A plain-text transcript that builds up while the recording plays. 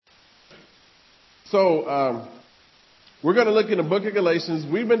So we're going to look in the book of Galatians.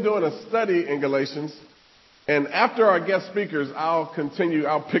 We've been doing a study in Galatians. And after our guest speakers, I'll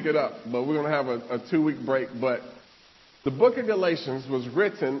pick it up. But we're going to have a 2-week break. But the book of Galatians was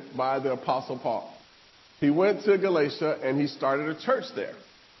written by the Apostle Paul. He went to Galatia and he started a church there.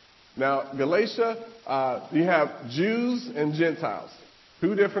 Now, Galatia, you have Jews and Gentiles,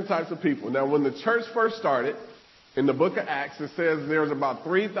 2 different types of people. Now, when the church first started, in the book of Acts, it says there was about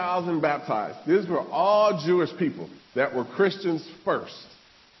 3,000 baptized. These were all Jewish people that were Christians first.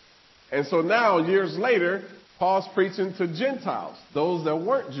 And so now, years later, Paul's preaching to Gentiles, those that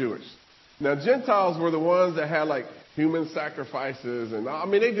weren't Jewish. Now, Gentiles were the ones that had like human sacrifices, and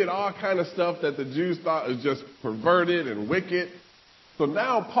they did all kind of stuff that the Jews thought was just perverted and wicked. So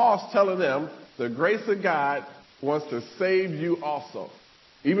now Paul's telling them the grace of God wants to save you also.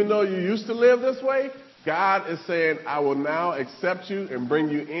 Even though you used to live this way, God is saying, I will now accept you and bring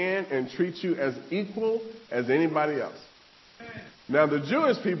you in and treat you as equal as anybody else. Now, the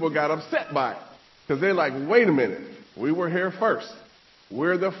Jewish people got upset by it because they're like, wait a minute. We were here first.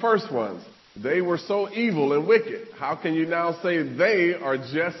 We're the first ones. They were so evil and wicked. How can you now say they are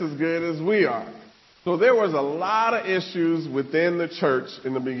just as good as we are? So there was a lot of issues within the church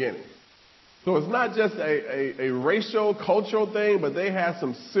in the beginning. So it's not just a racial, cultural thing, but they had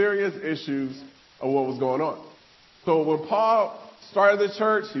some serious issues of what was going on. So when Paul started the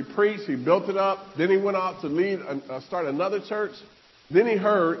church, he preached, he built it up. Then he went out to start another church. Then he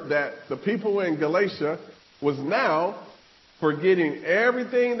heard that the people in Galatia was now forgetting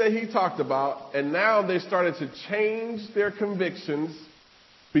everything that he talked about, and now they started to change their convictions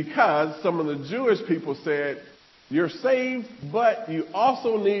because some of the Jewish people said, you're saved, but you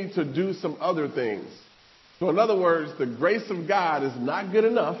also need to do some other things. So in other words, the grace of God is not good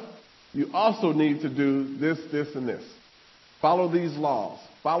enough. You also need to do this, this, and this. Follow these laws.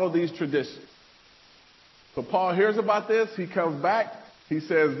 Follow these traditions. So Paul hears about this. He comes back. He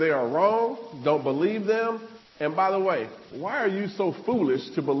says they are wrong. Don't believe them. And by the way, why are you so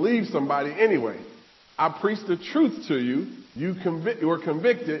foolish to believe somebody anyway? I preached the truth to you. You were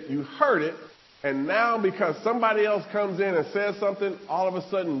convicted. You heard it. And now because somebody else comes in and says something, all of a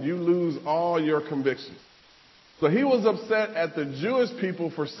sudden you lose all your convictions. So he was upset at the Jewish people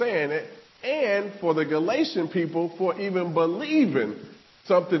for saying it and for the Galatian people for even believing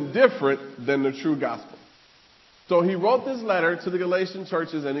something different than the true gospel. So he wrote this letter to the Galatian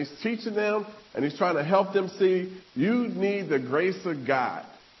churches and he's teaching them and he's trying to help them see you need the grace of God.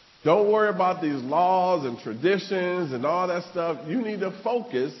 Don't worry about these laws and traditions and all that stuff. You need to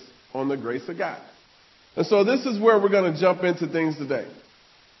focus on the grace of God. And so this is where we're going to jump into things today.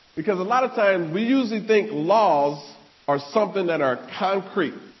 Because a lot of times we usually think laws are something that are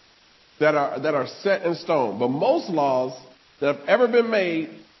concrete, that are set in stone. But most laws that have ever been made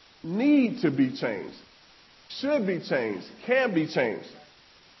need to be changed, should be changed, can be changed.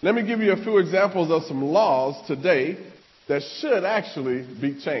 Let me give you a few examples of some laws today that should actually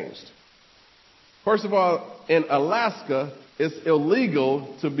be changed. First of all, in Alaska, it's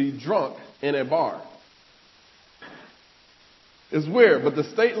illegal to be drunk in a bar. It's weird, but the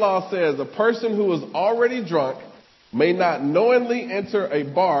state law says a person who is already drunk may not knowingly enter a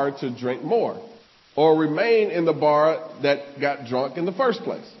bar to drink more or remain in the bar that got drunk in the first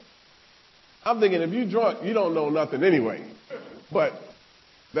place. I'm thinking if you're drunk, you don't know nothing anyway. But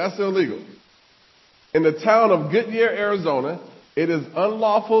that's illegal. In the town of Goodyear, Arizona, it is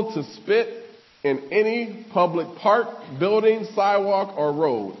unlawful to spit in any public park, building, sidewalk, or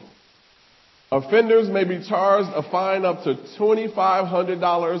road. Offenders may be charged a fine up to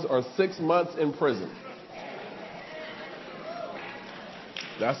 $2,500 or 6 months in prison.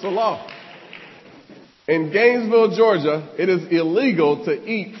 That's the law. In Gainesville, Georgia, it is illegal to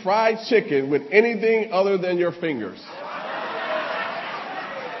eat fried chicken with anything other than your fingers.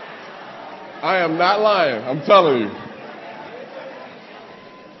 I am not lying. I'm telling you.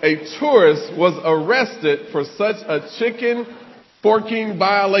 A tourist was arrested for such a chicken forking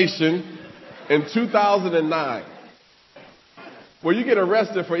violation in 2009. Well, you get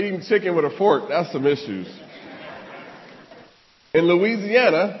arrested for eating chicken with a fork. That's some issues. In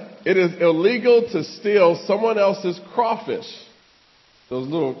Louisiana, it is illegal to steal someone else's crawfish. Those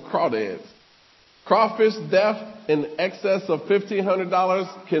little crawdads. Crawfish theft in excess of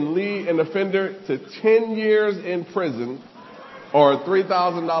 $1,500 can lead an offender to 10 years in prison or a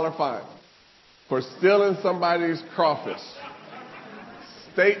 $3,000 fine for stealing somebody's crawfish.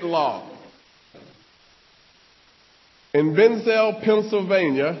 State law. In Benzel,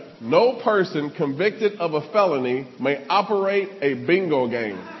 Pennsylvania, no person convicted of a felony may operate a bingo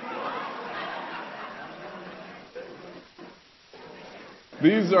game.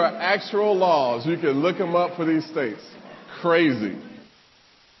 These are actual laws. You can look them up for these states. Crazy.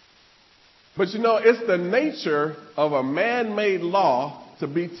 But it's the nature of a man-made law to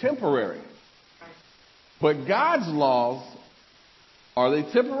be temporary. But God's laws, are they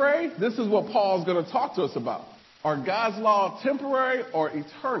temporary? This is what Paul's going to talk to us about. Are God's laws temporary or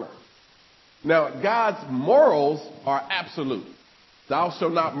eternal? Now, God's morals are absolute. Thou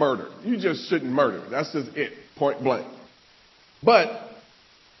shalt not murder. You just shouldn't murder. That's just it, point blank. But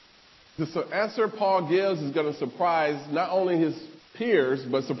the answer Paul gives is going to surprise not only his peers,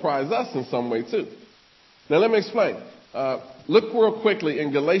 but surprise us in some way too. Now, let me explain. Look real quickly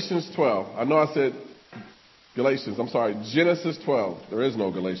in Galatians 12. I know I said Genesis 12. There is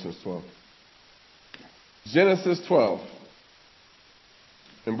no Galatians 12. Genesis 12.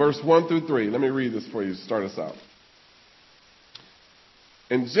 In verse 1 through 3. Let me read this for you to start us out.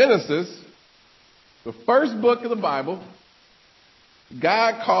 In Genesis, the first book of the Bible,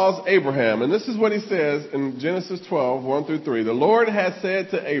 God calls Abraham, and this is what he says in Genesis 12, 1 through 3. The Lord has said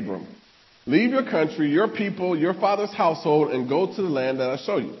to Abram, leave your country, your people, your father's household, and go to the land that I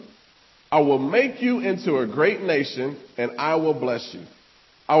show you. I will make you into a great nation, and I will bless you.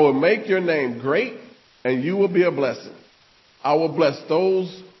 I will make your name great, and you will be a blessing. I will bless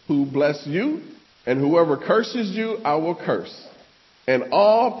those who bless you, and whoever curses you, I will curse. And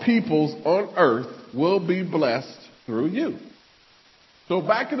all peoples on earth will be blessed through you. So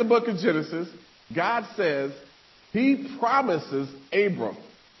back in the book of Genesis, God says he promises Abram,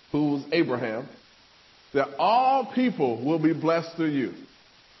 who was Abraham, that all people will be blessed through you.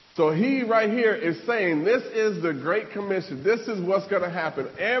 So he right here is saying this is the Great Commission. This is what's going to happen.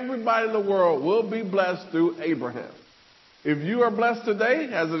 Everybody in the world will be blessed through Abraham. If you are blessed today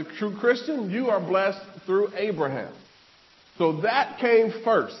as a true Christian, you are blessed through Abraham. So that came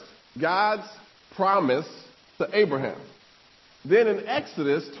first, God's promise to Abraham. Then in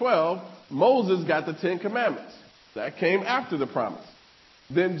Exodus 12, Moses got the 10 Commandments. That came after the promise.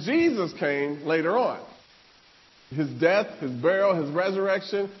 Then Jesus came later on. His death, his burial, his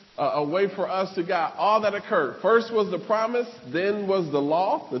resurrection, a way for us to God. All that occurred. First was the promise, then was the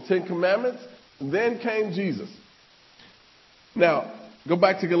law, the 10 Commandments, then came Jesus. Now, go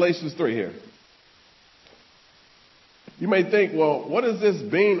back to Galatians 3 here. You may think, well, what is this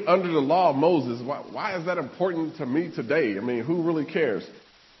being under the law of Moses? Why is that important to me today? I mean, who really cares?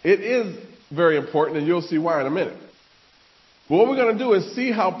 It is very important, and you'll see why in a minute. But what we're going to do is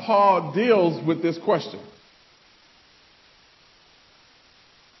see how Paul deals with this question.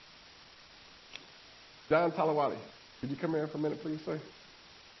 John Talawali, could you come here for a minute, please, sir?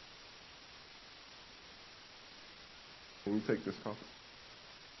 Can you take this coffee?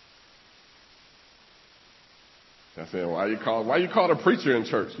 I said, why you call a preacher in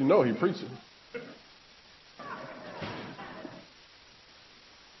church? You know he preaching.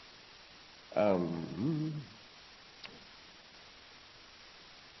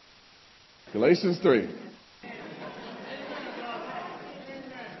 Galatians 3.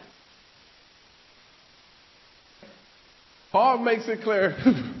 Paul makes it clear.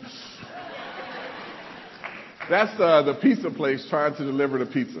 That's the pizza place trying to deliver the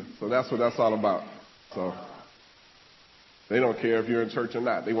pizza. So that's what that's all about. So they don't care if you're in church or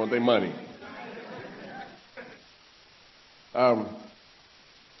not. They want their money.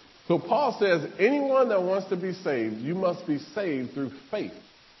 So Paul says, anyone that wants to be saved, you must be saved through faith.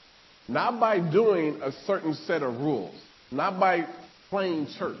 Not by doing a certain set of rules. Not by playing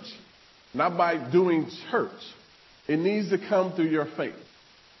church. Not by doing church. It needs to come through your faith.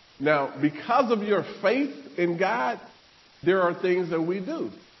 Now, because of your faith in God, there are things that we do.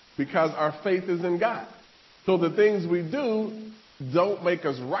 Because our faith is in God. So the things we do don't make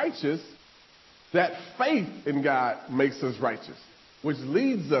us righteous. That faith in God makes us righteous, which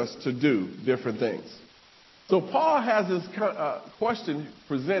leads us to do different things. So Paul has this question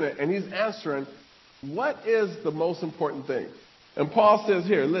presented, and he's answering, what is the most important thing? And Paul says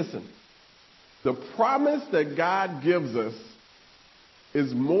here, listen, the promise that God gives us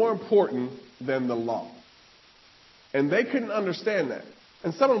is more important than the law. And they couldn't understand that.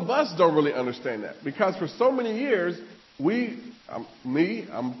 And some of us don't really understand that. Because for so many years,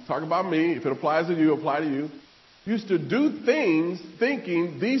 I'm talking about me, if it applies to you, apply to you, used to do things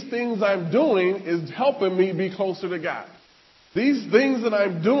thinking these things I'm doing is helping me be closer to God. These things that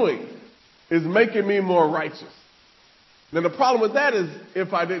I'm doing is making me more righteous. Now the problem with that is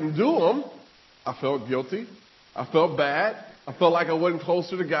if I didn't do them, I felt guilty. I felt bad. I felt like I wasn't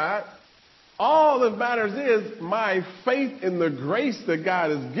closer to God. All that matters is my faith in the grace that God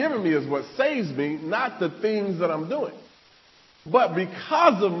has given me is what saves me, not the things that I'm doing. But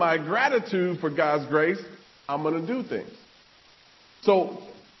because of my gratitude for God's grace, I'm going to do things. So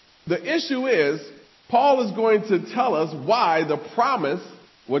the issue is, Paul is going to tell us why the promise,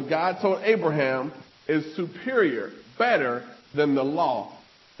 what God told Abraham, is superior, better than the law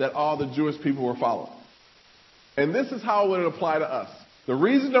that all the Jewish people were following. And this is how it would apply to us. The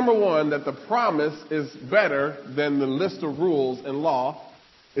reason, number one, that the promise is better than the list of rules and law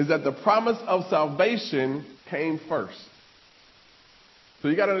is that the promise of salvation came first. So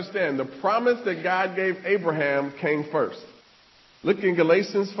you got to understand, the promise that God gave Abraham came first. Look in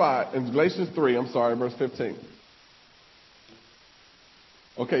Galatians 3, verse 15.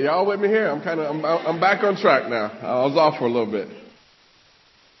 Okay, y'all with me here? I'm back on track now. I was off for a little bit.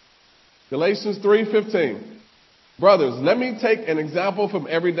 Galatians 3:15. Brothers, let me take an example from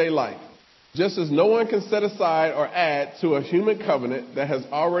everyday life. Just as no one can set aside or add to a human covenant that has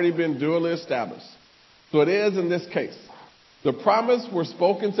already been duly established. So it is in this case. The promise were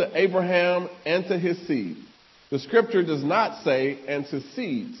spoken to Abraham and to his seed. The scripture does not say, and to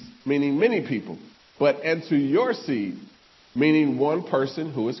seeds, meaning many people, but and to your seed, meaning one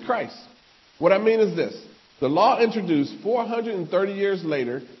person who is Christ. What I mean is this. The law introduced 430 years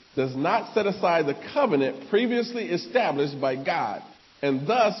later does not set aside the covenant previously established by God and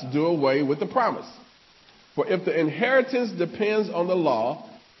thus do away with the promise. For if the inheritance depends on the law,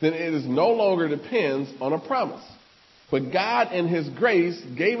 then it is no longer depends on a promise. But God in his grace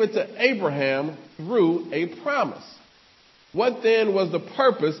gave it to Abraham through a promise. What then was the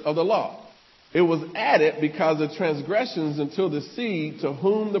purpose of the law? It was added because of transgressions until the seed to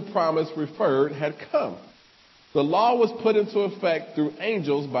whom the promise referred had come. The law was put into effect through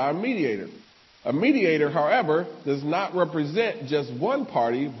angels by a mediator. A mediator, however, does not represent just one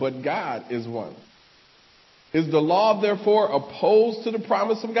party, but God is one. Is the law, therefore, opposed to the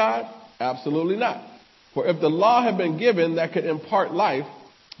promise of God? Absolutely not. For if the law had been given that could impart life,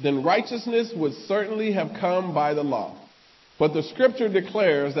 then righteousness would certainly have come by the law. But the scripture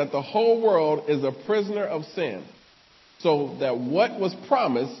declares that the whole world is a prisoner of sin, so that what was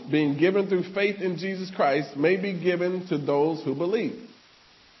promised, being given through faith in Jesus Christ, may be given to those who believe.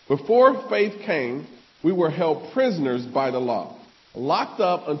 Before faith came, we were held prisoners by the law, locked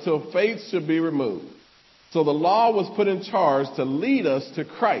up until faith should be removed. So the law was put in charge to lead us to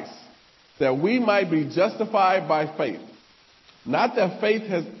Christ, that we might be justified by faith. Now that faith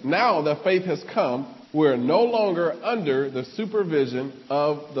has come, we are no longer under the supervision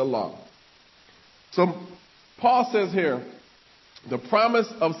of the law. So Paul says here, the promise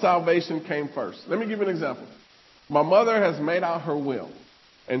of salvation came first. Let me give you an example. My mother has made out her will,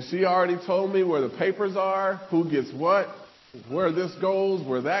 and she already told me where the papers are, who gets what, where this goes,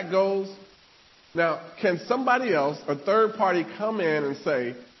 where that goes. Now, can somebody else, a third party, come in and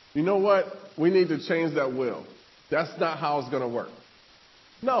say, you know what, we need to change that will? That's not how it's going to work.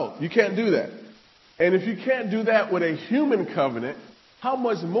 No, you can't do that. And if you can't do that with a human covenant, how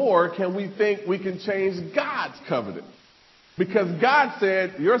much more can we think we can change God's covenant? Because God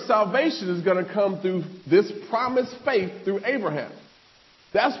said your salvation is going to come through this promised faith through Abraham.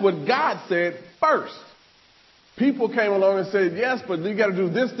 That's what God said first. People came along and said, yes, but you got to do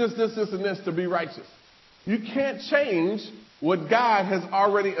this, and this to be righteous. You can't change what God has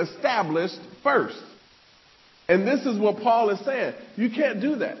already established first. And this is what Paul is saying. You can't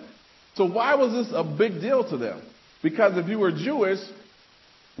do that. So why was this a big deal to them? Because if you were Jewish,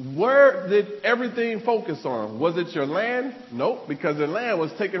 where did everything focus on? Was it your land? Nope, because their land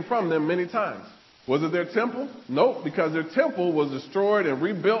was taken from them many times. Was it their temple? Nope, because their temple was destroyed and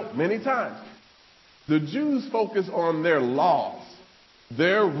rebuilt many times. The Jews focus on their laws,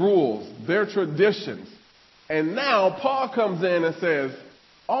 their rules, their traditions. And now Paul comes in and says,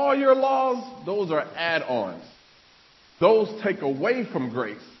 all your laws, those are add-ons. Those take away from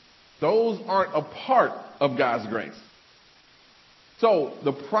grace. Those aren't a part of God's grace. So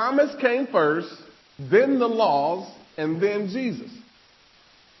the promise came first, then the laws, and then Jesus.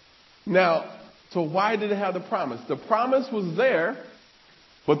 Now, so why did it have the promise? The promise was there,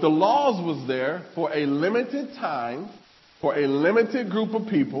 but the laws was there for a limited time, for a limited group of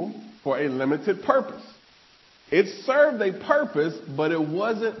people, for a limited purpose. It served a purpose, but it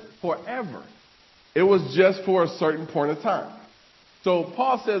wasn't forever. It was just for a certain point of time. So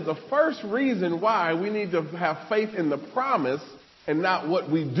Paul says the first reason why we need to have faith in the promise and not what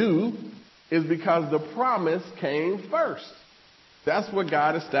we do is because the promise came first. That's what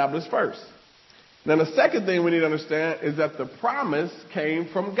God established first. Now the second thing we need to understand is that the promise came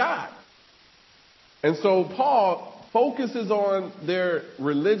from God. And so Paul focuses on their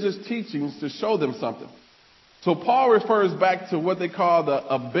religious teachings to show them something. So Paul refers back to what they call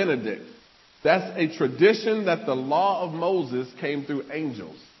a Benedict. That's a tradition that the law of Moses came through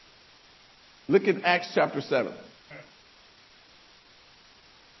angels. Look at Acts chapter 7.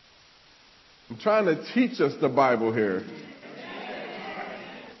 I'm trying to teach us the Bible here.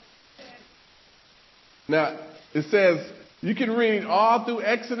 Now, it says, you can read all through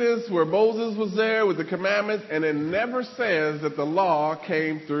Exodus where Moses was there with the commandments, and it never says that the law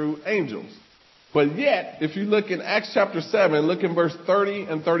came through angels. But yet, if you look in Acts chapter 7, look in verse 30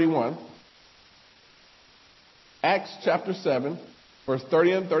 and 31. Acts chapter 7, verse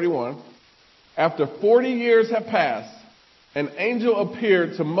 30 and 31. After 40 years have passed, an angel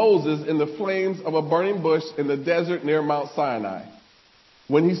appeared to Moses in the flames of a burning bush in the desert near Mount Sinai.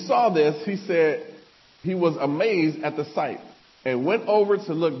 When he saw this, he said he was amazed at the sight and went over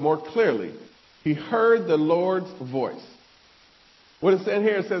to look more clearly. He heard the Lord's voice. What it's saying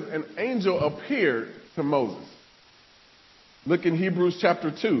here, it says an angel appeared to Moses. Look in Hebrews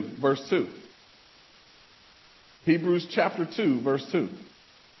chapter 2, verse 2. Hebrews chapter 2, verse 2.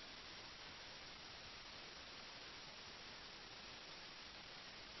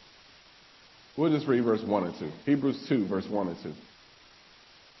 We'll just read verse 1 and 2. Hebrews 2, verse 1 and 2.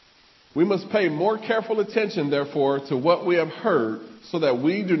 We must pay more careful attention, therefore, to what we have heard, so that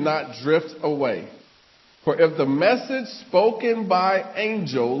we do not drift away. For if the message spoken by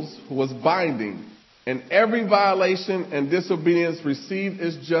angels was binding, and every violation and disobedience received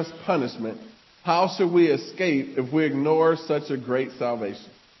its just punishment, how should we escape if we ignore such a great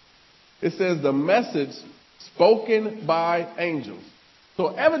salvation? It says the message spoken by angels. So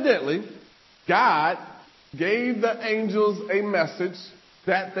evidently, God gave the angels a message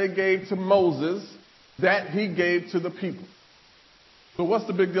that they gave to Moses, that he gave to the people. So what's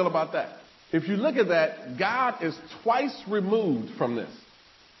the big deal about that? If you look at that, God is twice removed from this.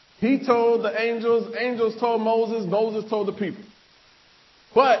 He told the angels, angels told Moses, Moses told the people.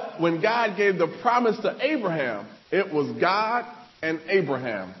 But when God gave the promise to Abraham, it was God and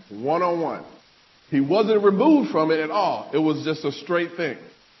Abraham, one-on-one. He wasn't removed from it at all. It was just a straight thing.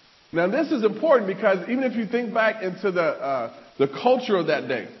 Now, this is important because even if you think back into the culture of that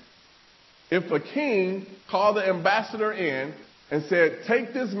day, if a king called the ambassador in and said,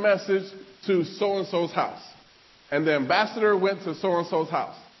 take this message to so-and-so's house, and the ambassador went to so-and-so's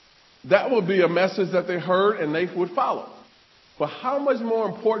house, that would be a message that they heard and they would follow. But how much more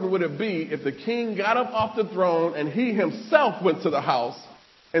important would it be if the king got up off the throne and he himself went to the house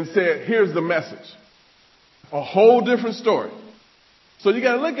and said, here's the message? A whole different story. So you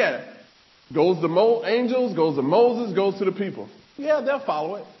got to look at it. Goes the angels, goes to Moses, goes to the people. Yeah, they'll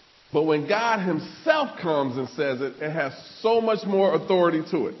follow it. But when God himself comes and says it, it has so much more authority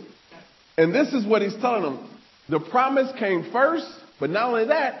to it. And this is what he's telling them. The promise came first, but not only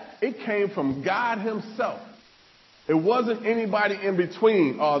that, it came from God himself. It wasn't anybody in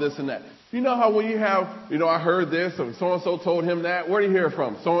between all this and that. You know how when you have, I heard this, or so-and-so told him that. Where do you hear it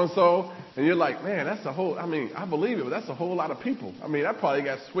from? So-and-so. And you're like, man, that's a whole, I believe it, but that's a whole lot of people. That probably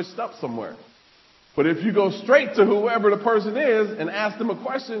got switched up somewhere. But if you go straight to whoever the person is and ask them a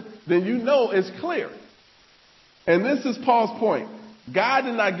question, then you know it's clear. And this is Paul's point. God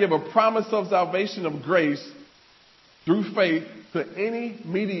did not give a promise of salvation of grace through faith to any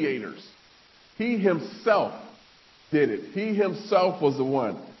mediators. He himself did it. He himself was the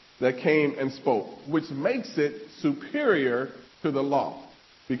one that came and spoke, which makes it superior to the law,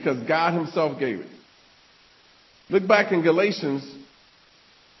 because God himself gave it. Look back in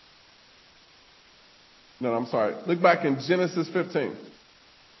Look back in Genesis 15.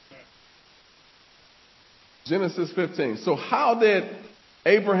 Genesis 15. So how did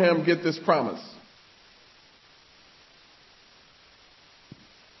Abraham get this promise?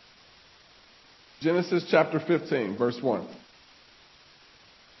 Genesis chapter 15, verse 1.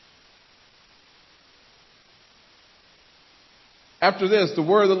 After this, the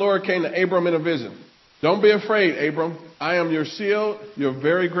word of the Lord came to Abram in a vision. Don't be afraid, Abram. I am your shield, your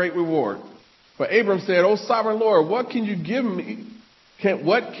very great reward. But Abram said, O sovereign Lord, what can you give me?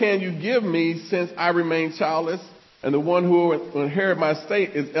 What can you give me since I remain childless? And the one who will inherit my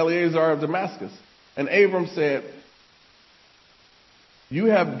estate is Eleazar of Damascus. And Abram said, you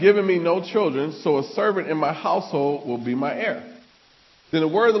have given me no children, so a servant in my household will be my heir. Then the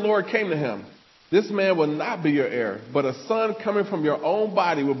word of the Lord came to him. This man will not be your heir, but a son coming from your own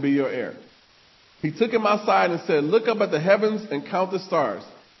body will be your heir. He took him outside and said, look up at the heavens and count the stars,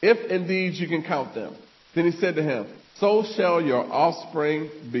 if indeed you can count them. Then he said to him, so shall your offspring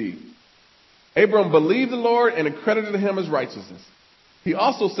be. Abram believed the Lord and accredited him as righteousness. He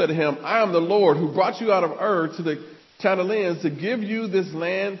also said to him, I am the Lord who brought you out of Ur to the Chaldeans to give you this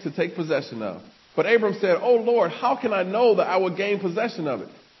land to take possession of. But Abram said, O Lord, how can I know that I will gain possession of it?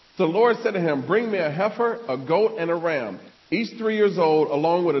 So the Lord said to him, bring me a heifer, a goat, and a ram, each 3 years old,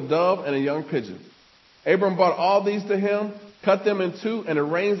 along with a dove and a young pigeon. Abram brought all these to him, cut them in two, and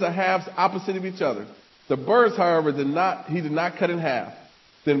arranged the halves opposite of each other. The birds, however, he did not cut in half.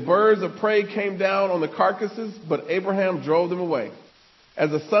 Then birds of prey came down on the carcasses, but Abraham drove them away. As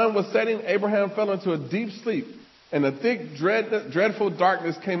the sun was setting, Abraham fell into a deep sleep, and a thick, dreadful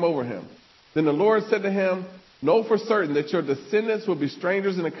darkness came over him. Then the Lord said to him, know for certain that your descendants will be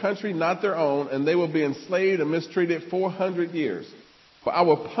strangers in a country not their own, and they will be enslaved and mistreated 400 years. For I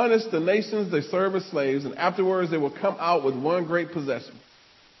will punish the nations they serve as slaves, and afterwards they will come out with one great possession.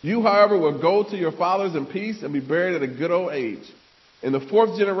 You, however, will go to your fathers in peace and be buried at a good old age. In the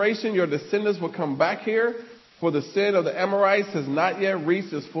fourth generation, your descendants will come back here, for the sin of the Amorites has not yet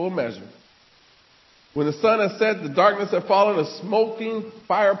reached its full measure. When the sun had set, the darkness had fallen, a smoking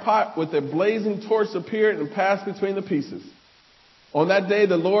fire pot with a blazing torch appeared and passed between the pieces. On that day,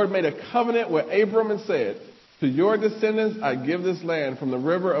 the Lord made a covenant with Abram and said, to your descendants I give this land, from the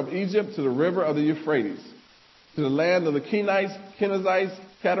river of Egypt to the river of the Euphrates, to the land of the Kenites, Kenizzites,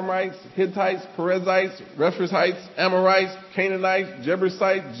 Kadmonites, Hittites, Perizzites, Rephaites, Amorites, Canaanites,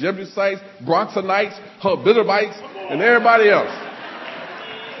 Jebusites, Broxonites, Bileamites, and everybody else.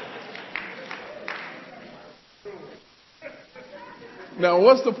 Now,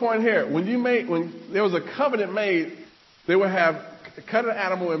 what's the point here? When there was a covenant made, they would have cut an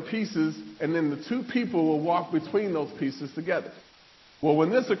animal in pieces, and then the two people will walk between those pieces together. Well,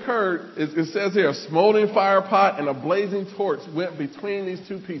 when this occurred, it says here, a smoldering fire pot and a blazing torch went between these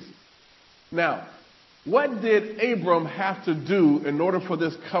two pieces. Now, what did Abram have to do in order for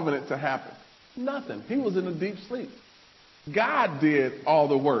this covenant to happen? Nothing. He was in a deep sleep. God did all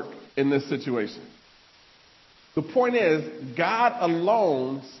the work in this situation. The point is, God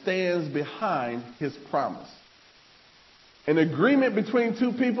alone stands behind his promise. An agreement between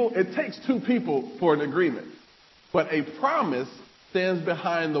two people, it takes two people for an agreement. But a promise stands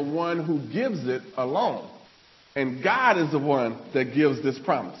behind the one who gives it alone. And God is the one that gives this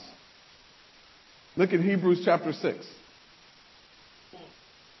promise. Look at Hebrews chapter 6.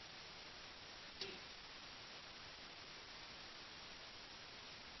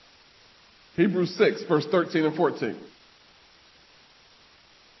 Hebrews 6, verse 13 and 14.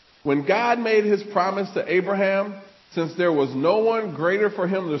 When God made his promise to Abraham, since there was no one greater for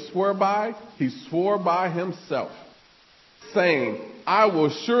him to swear by, he swore by himself, saying, I will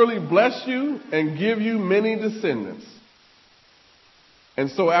surely bless you and give you many descendants.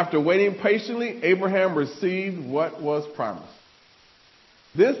 And so after waiting patiently, Abraham received what was promised.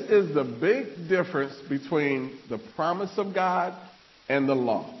 This is the big difference between the promise of God and the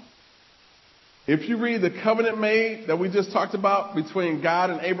law. If you read the covenant made that we just talked about between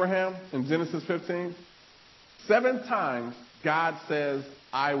God and Abraham in Genesis 15, 7 times God says,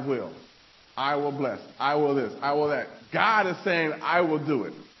 I will bless, I will this, I will that. God is saying, I will do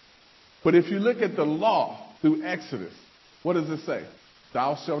it. But if you look at the law through Exodus, what does it say?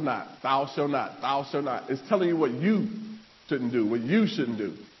 Thou shalt not, thou shalt not, thou shalt not. It's telling you what you shouldn't do, what you shouldn't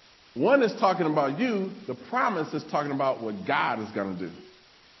do. One is talking about you. The promise is talking about what God is going to do.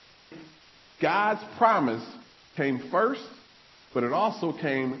 God's promise came first, but it also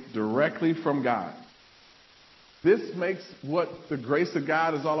came directly from God. This makes what the grace of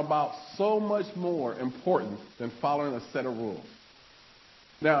God is all about so much more important than following a set of rules.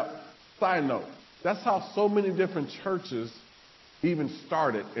 Now, side note, that's how so many different churches even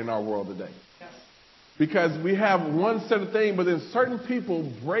started in our world today. Because we have one set of things, but then certain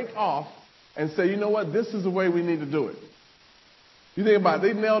people break off and say, you know what, this is the way we need to do it. You think about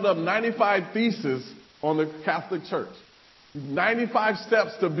it, they nailed up 95 theses on the Catholic Church. 95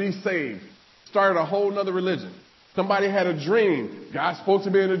 steps to be saved. Started a whole other religion. Somebody had a dream. God spoke to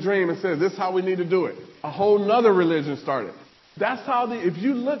me in a dream and said, this is how we need to do it. A whole nother religion started. That's how if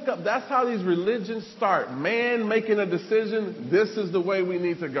you look up, that's how these religions start. Man making a decision, this is the way we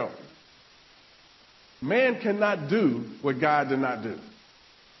need to go. Man cannot do what God did not do.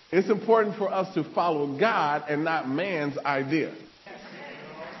 It's important for us to follow God and not man's idea.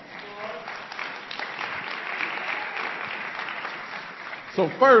 So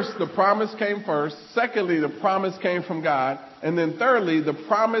first, the promise came first. Secondly, the promise came from God. And then thirdly, the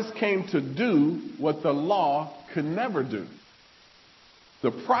promise came to do what the law could never do.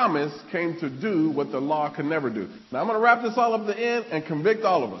 The promise came to do what the law could never do. Now, I'm going to wrap this all up at the end and convict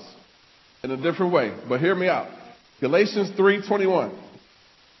all of us in a different way. But hear me out. Galatians 3:21.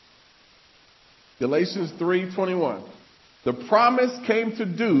 Galatians 3:21. The promise came to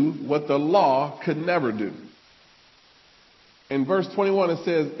do what the law could never do. In verse 21, it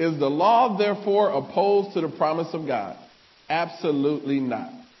says, is the law therefore opposed to the promise of God? Absolutely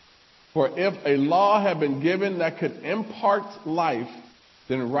not. For if a law had been given that could impart life,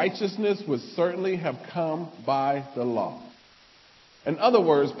 then righteousness would certainly have come by the law. In other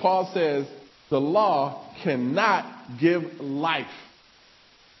words, Paul says the law cannot give life.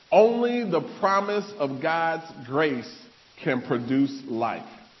 Only the promise of God's grace can produce life.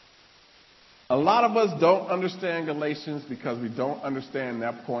 A lot of us don't understand Galatians because we don't understand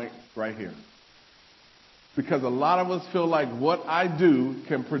that point right here. Because a lot of us feel like what I do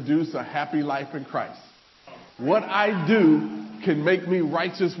can produce a happy life in Christ. What I do can make me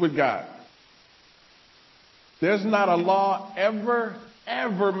righteous with God. There's not a law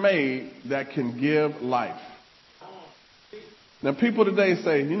ever made that can give life. Now, people today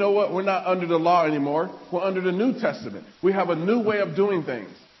say, you know what? We're not under the law anymore. We're under the New Testament. We have a new way of doing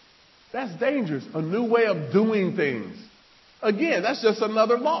things. That's dangerous. A new way of doing things. Again, that's just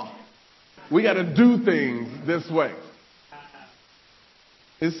another law. We got to do things this way.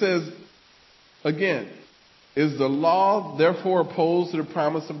 It says, again, is the law therefore opposed to the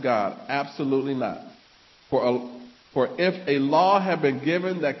promise of God? Absolutely not. For if a law had been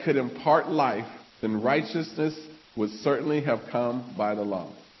given that could impart life, then righteousness would certainly have come by the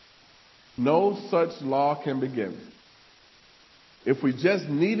law. No such law can be given. If we just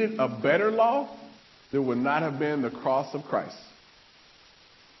needed a better law, there would not have been the cross of Christ.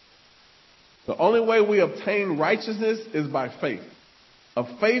 The only way we obtain righteousness is by faith. A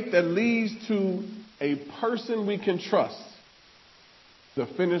faith that leads to a person we can trust. The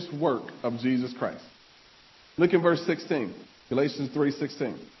finished work of Jesus Christ. Look in verse 16. Galatians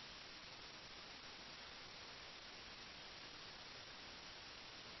 3:16.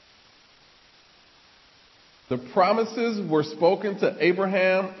 The promises were spoken to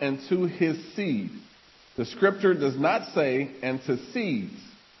Abraham and to his seed. The scripture does not say, and to seeds,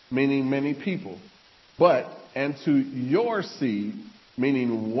 meaning many people, but, and to your seed,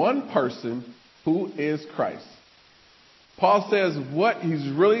 meaning one person who is Christ. Paul says what he's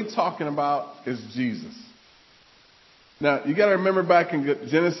really talking about is Jesus. Now, you got to remember back in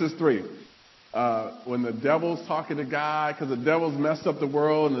Genesis 3, when the devil's talking to God, because the devil's messed up the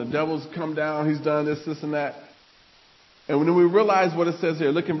world, and the devil's come down, he's done this, and that. And when we realize what it says here,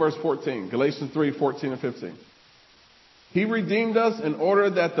 look in verse 14, Galatians 3:14 and 15. He redeemed us in order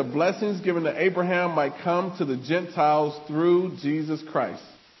that the blessings given to Abraham might come to the Gentiles through Jesus Christ,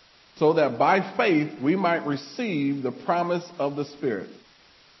 so that by faith we might receive the promise of the Spirit.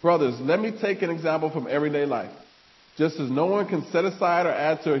 Brothers, let me take an example from everyday life. Just as no one can set aside or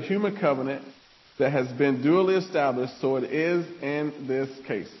add to a human covenant that has been duly established, so it is in this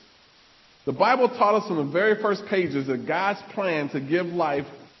case. The Bible taught us from the very first pages that God's plan to give life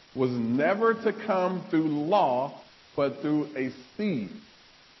was never to come through law, but through a seed,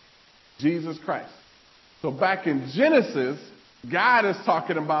 Jesus Christ. So back in Genesis, God is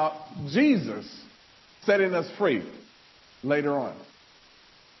talking about Jesus setting us free later on.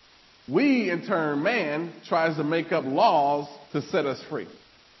 We, in turn, man, tries to make up laws to set us free.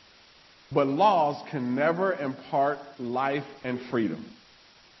 But laws can never impart life and freedom.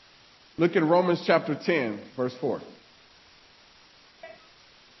 Look at Romans chapter 10, verse 4.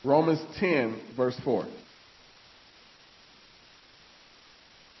 Romans 10, verse 4.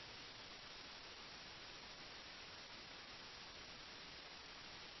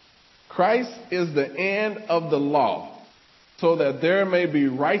 Christ is the end of the law, so that there may be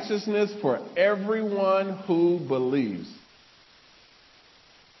righteousness for everyone who believes.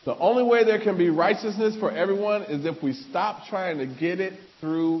 The only way there can be righteousness for everyone is if we stop trying to get it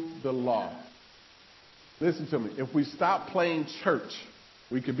through the law. Listen to me. If we stop playing church,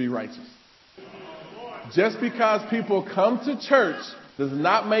 we could be righteous. Just because people come to church does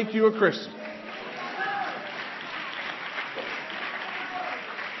not make you a Christian.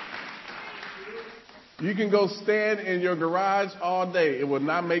 You can go stand in your garage all day. It will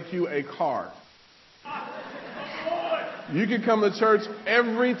not make you a car. You can come to church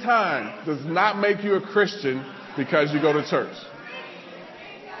every time. Does not make you a Christian because you go to church.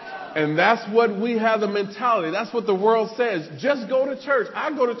 And that's what we have the mentality. That's what the world says. Just go to church.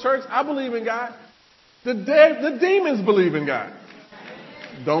 I go to church. I believe in God. The demons believe in God.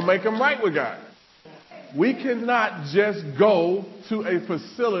 Don't make them right with God. We cannot just go to a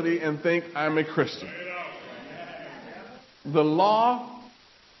facility and think I'm a Christian. The law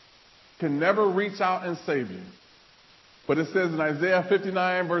can never reach out and save you. But it says in Isaiah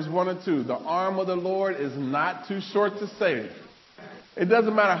 59, verse 1 and 2, the arm of the Lord is not too short to save. It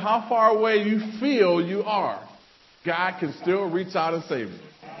doesn't matter how far away you feel you are. God can still reach out and save you.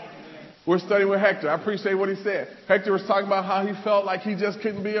 We're studying with Hector. I appreciate what he said. Hector was talking about how he felt like he just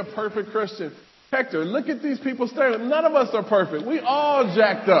couldn't be a perfect Christian. Hector, look at these people staring. None of us are perfect. We all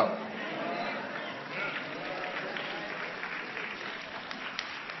jacked up.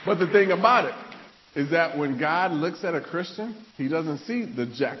 But the thing about it, is that when God looks at a Christian, he doesn't see the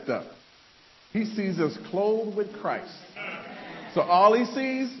jacked up. He sees us clothed with Christ. So all he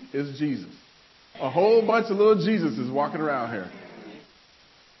sees is Jesus. A whole bunch of little Jesuses walking around here.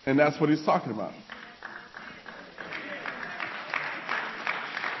 And that's what he's talking about.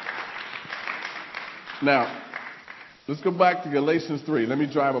 Now, let's go back to Galatians 3. Let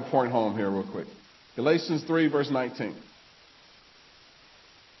me drive a point home here real quick. Galatians 3, verse 19.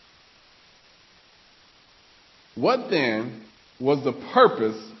 What then was the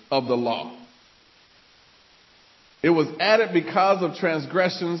purpose of the law? It was added because of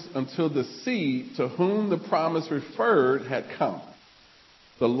transgressions until the seed to whom the promise referred had come.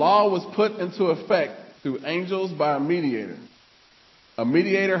 The law was put into effect through angels by a mediator. A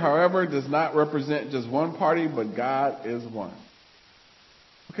mediator, however, does not represent just one party, but God is one.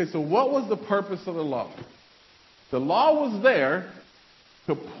 Okay, so what was the purpose of the law? The law was there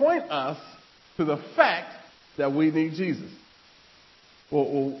to point us to the fact that we need Jesus.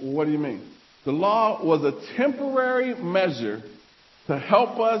 Well, what do you mean? The law was a temporary measure to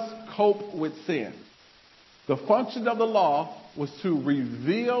help us cope with sin. The function of the law was to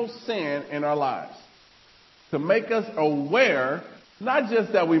reveal sin in our lives, to make us aware, not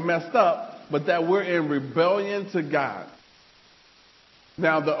just that we messed up, but that we're in rebellion to God.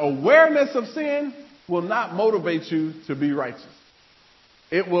 Now, the awareness of sin will not motivate you to be righteous.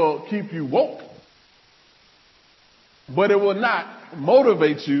 It will keep you woke, but it will not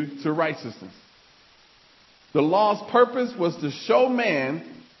motivate you to righteousness. The law's purpose was to show man,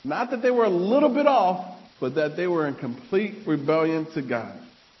 not that they were a little bit off, but that they were in complete rebellion to God.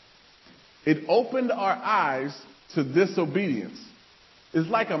 It opened our eyes to disobedience. It's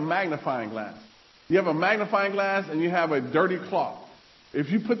like a magnifying glass. You have a magnifying glass and you have a dirty cloth.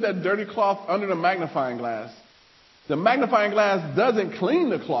 If you put that dirty cloth under the magnifying glass doesn't clean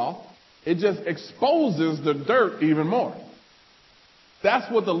the cloth. It just exposes the dirt even more.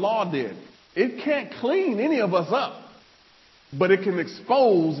 That's what the law did. It can't clean any of us up, but it can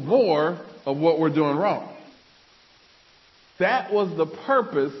expose more of what we're doing wrong. That was the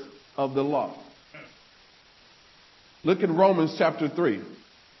purpose of the law. Look at Romans chapter 3,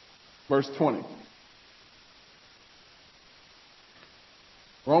 verse 20.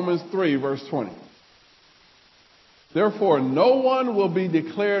 Romans 3, verse 20. Therefore, no one will be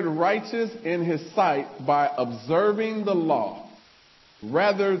declared righteous in his sight by observing the law.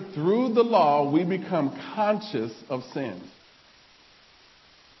 Rather, through the law, we become conscious of sins.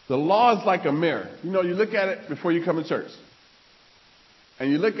 The law is like a mirror. You know, you look at it before you come to church.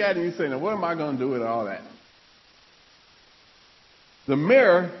 And you look at it and you say, now what am I going to do with all that? The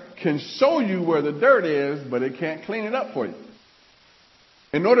mirror can show you where the dirt is, but it can't clean it up for you.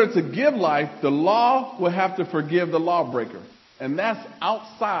 In order to give life, the law will have to forgive the lawbreaker. And that's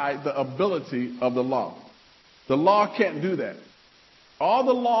outside the ability of the law. The law can't do that. All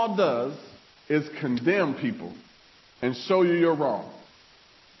the law does is condemn people and show you you're wrong.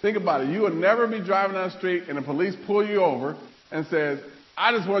 Think about it. You will never be driving down the street and the police pull you over and says,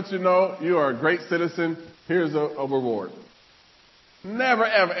 I just want you to know you are a great citizen. Here's a reward. Never,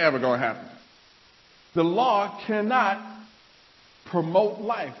 ever, ever going to happen. The law cannot promote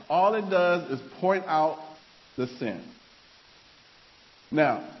life. All it does is point out the sin.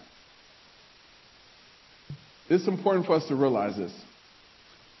 Now, it's important for us to realize this.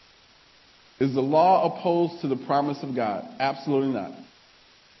 Is the law opposed to the promise of God? Absolutely not.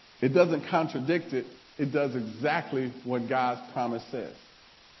 It doesn't contradict it. It does exactly what God's promise says.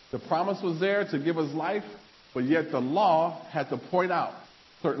 The promise was there to give us life, but yet the law had to point out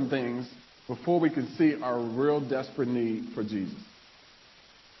certain things before we could see our real desperate need for Jesus.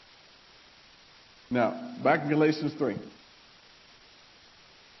 Now, back to Galatians 3.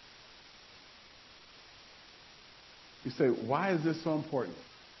 You say, why is this so important?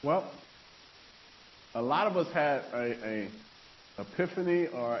 Well, a lot of us had a epiphany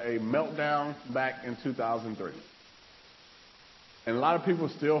or a meltdown back in 2003. And a lot of people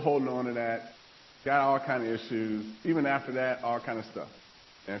are still holding on to that, got all kind of issues. Even after that, all kind of stuff.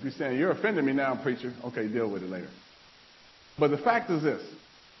 And if you're saying, you're offending me now, preacher, okay, deal with it later. But the fact is this.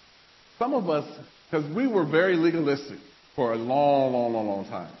 Some of us, because we were very legalistic for a long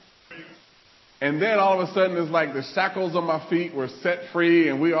time. And then all of a sudden it's like the shackles on my feet were set free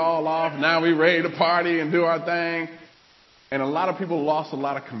and we all off. Now we ready to party and do our thing. And a lot of people lost a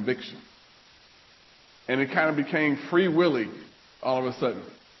lot of conviction. And it kind of became free willy all of a sudden.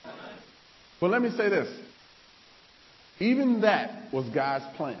 But let me say this. Even that was God's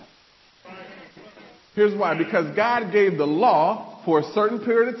plan. Here's why. Because God gave the law for a certain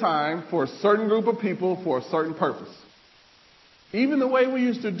period of time, for a certain group of people, for a certain purpose. Even the way we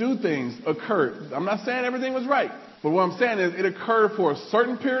used to do things occurred. I'm not saying everything was right, but what I'm saying is it occurred for a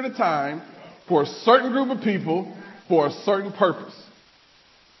certain period of time, for a certain group of people, for a certain purpose.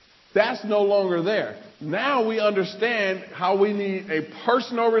 That's no longer there. Now we understand how we need a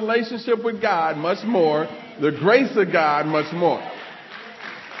personal relationship with God much more, the grace of God much more.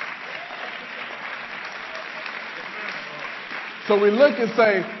 So we look and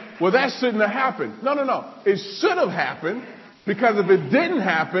say, well, that shouldn't have happened. No. It should have happened, because if it didn't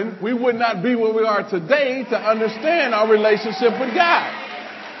happen, we would not be where we are today to understand our relationship with God.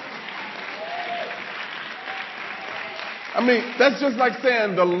 I mean, that's just like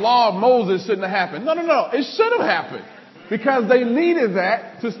saying the law of Moses shouldn't have happened. No. It should have happened, because they needed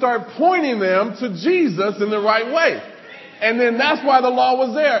that to start pointing them to Jesus in the right way. And then that's why the law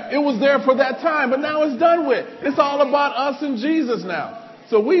was there. It was there for that time, but now it's done with. It's all about us and Jesus now.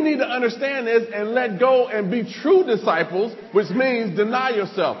 So we need to understand this and let go and be true disciples, which means deny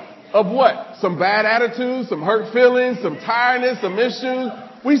yourself. Of what? Some bad attitudes, some hurt feelings, some tiredness, some issues.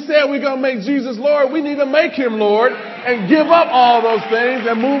 We said we're going to make Jesus Lord. We need to make him Lord and give up all those things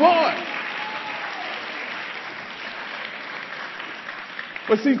and move on.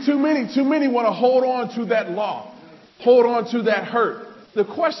 But see, too many want to hold on to that law. Hold on to that hurt. The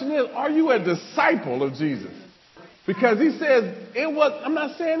question is, are you a disciple of Jesus? Because he says I'm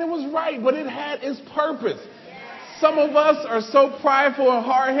not saying it was right, but it had its purpose. Some of us are so prideful and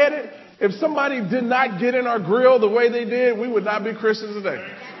hard-headed. If somebody did not get in our grill the way they did, we would not be Christians today.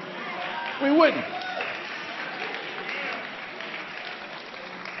 We wouldn't.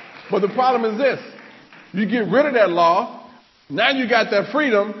 But the problem is this. You get rid of that law. Now you got that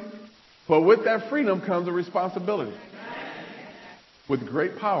freedom. But with that freedom comes a responsibility. With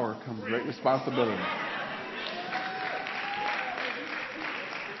great power comes great responsibility.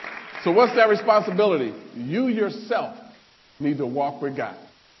 So what's that responsibility? You yourself need to walk with God.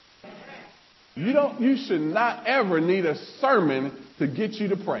 You should not ever need a sermon to get you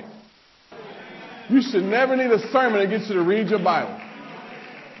to pray. You should never need a sermon to get you to read your Bible.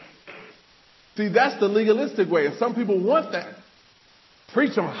 See, that's the legalistic way, and some people want that.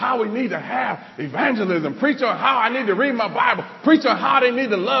 Preach on how we need to have evangelism. Preach on how I need to read my Bible. Preach on how they need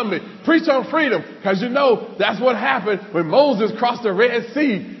to love me. Preach on freedom. Because that's what happened when Moses crossed the Red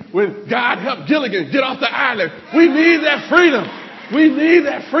Sea. When God helped Gilligan get off the island. We need that freedom. We need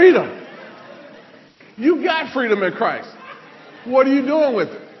that freedom. You got freedom in Christ. What are you doing with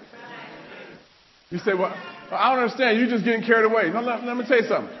it? You say, well, I don't understand. You're just getting carried away. No, let me tell you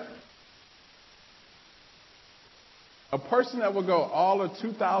something. A person that will go all of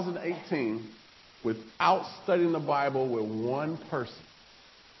 2018 without studying the Bible with one person.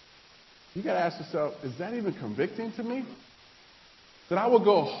 You got to ask yourself, is that even convicting to me? That I would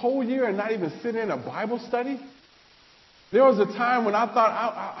go a whole year and not even sit in a Bible study? There was a time when I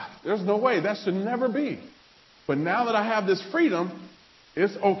thought, there's no way, that should never be. But now that I have this freedom,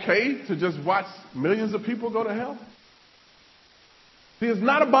 it's okay to just watch millions of people go to hell? See, it's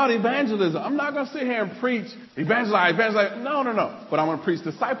not about evangelism. I'm not going to sit here and preach, evangelize. No. But I'm going to preach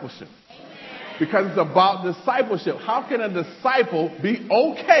discipleship. Because it's about discipleship. How can a disciple be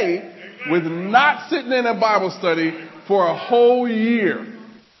okay with not sitting in a Bible study for a whole year?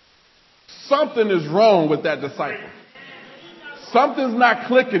 Something is wrong with that disciple. Something's not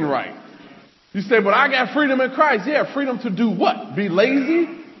clicking right. You say, but I got freedom in Christ. Yeah, freedom to do what? Be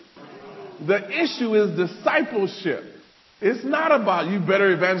lazy? The issue is discipleship. It's not about you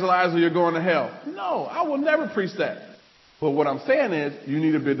better evangelize or you're going to hell. No, I will never preach that. But what I'm saying is you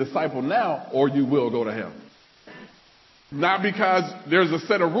need to be a disciple now or you will go to hell. Not because there's a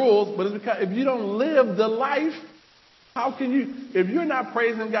set of rules, but it's because if you don't live the life, how can you, if you're not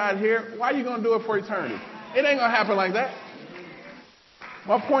praising God here, why are you going to do it for eternity? It ain't going to happen like that.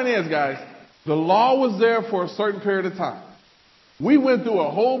 My point is, guys, the law was there for a certain period of time. We went through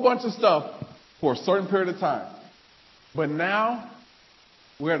a whole bunch of stuff for a certain period of time. But now,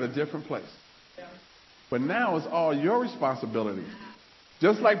 we're at a different place. But now it's all your responsibility.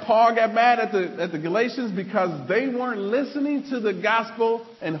 Just like Paul got mad at the Galatians because they weren't listening to the gospel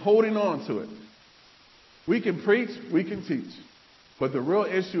and holding on to it. We can preach, we can teach. But the real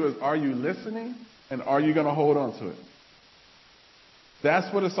issue is, are you listening and are you going to hold on to it?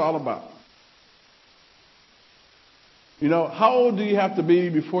 That's what it's all about. You know, how old do you have to be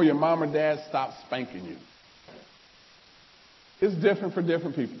before your mom or dad stops spanking you? It's different for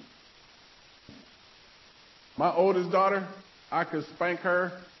different people. My oldest daughter, I could spank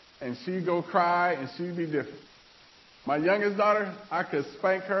her and she'd go cry and she'd be different. My youngest daughter, I could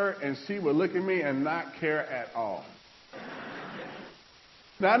spank her and she would look at me and not care at all.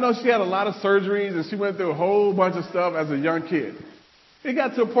 Now, I know she had a lot of surgeries and she went through a whole bunch of stuff as a young kid. It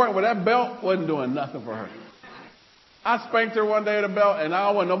got to a point where that belt wasn't doing nothing for her. I spanked her one day at a belt, and I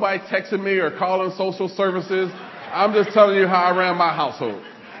don't want nobody texting me or calling social services. I'm just telling you how I ran my household.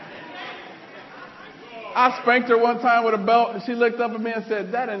 I spanked her one time with a belt, and she looked up at me and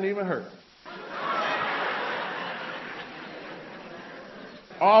said, "That didn't even hurt."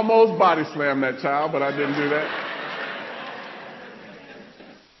 Almost body slammed that child, but I didn't do that.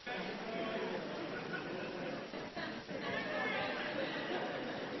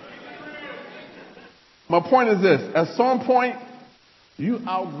 My point is this. At some point, you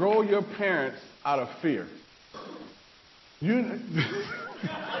outgrow your parents out of fear. You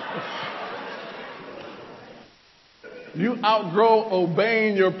outgrow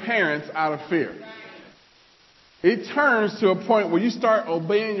obeying your parents out of fear. It turns to a point where you start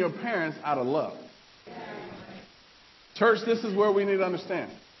obeying your parents out of love. Church, this is where we need to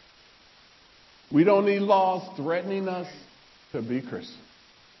understand. We don't need laws threatening us to be Christians.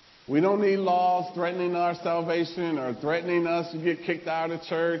 We don't need laws threatening our salvation or threatening us to get kicked out of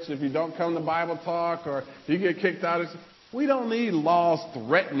church if you don't come to Bible talk or you get kicked out of church. We don't need laws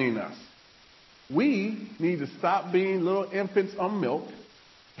threatening us. We need to stop being little infants on milk,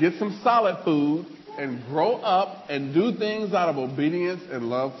 get some solid food, and grow up and do things out of obedience and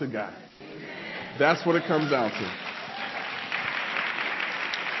love to God. That's what it comes down to.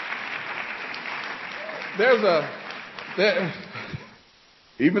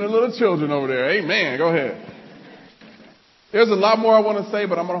 Even the little children over there. Amen. Go ahead. There's a lot more I want to say,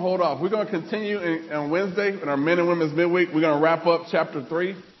 but I'm going to hold off. We're going to continue on Wednesday in our Men and Women's Midweek. We're going to wrap up chapter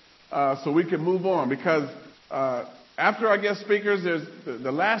 3 so we can move on because after our guest speakers,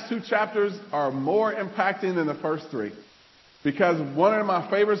 the last 2 chapters are more impacting than the first 3 because one of my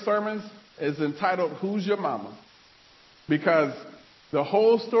favorite sermons is entitled, "Who's Your Mama?" Because the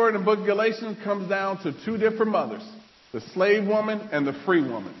whole story in the book of Galatians comes down to 2 different mothers. The slave woman and the free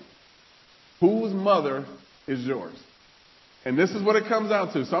woman. Whose mother is yours? And this is what it comes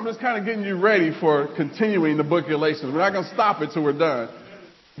down to. So I'm just kind of getting you ready for continuing the book of Galatians. We're not going to stop it till we're done.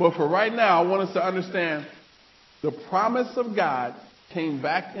 But for right now, I want us to understand the promise of God came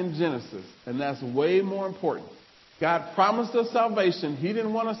back in Genesis. And that's way more important. God promised us salvation. He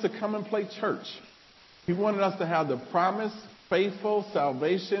didn't want us to come and play church. He wanted us to have the promised, faithful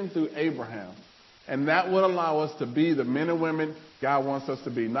salvation through Abraham. And that would allow us to be the men and women God wants us to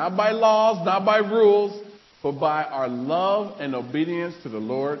be. Not by laws, not by rules, but by our love and obedience to the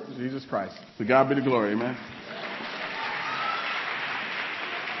Lord Jesus Christ. To God be the glory, amen.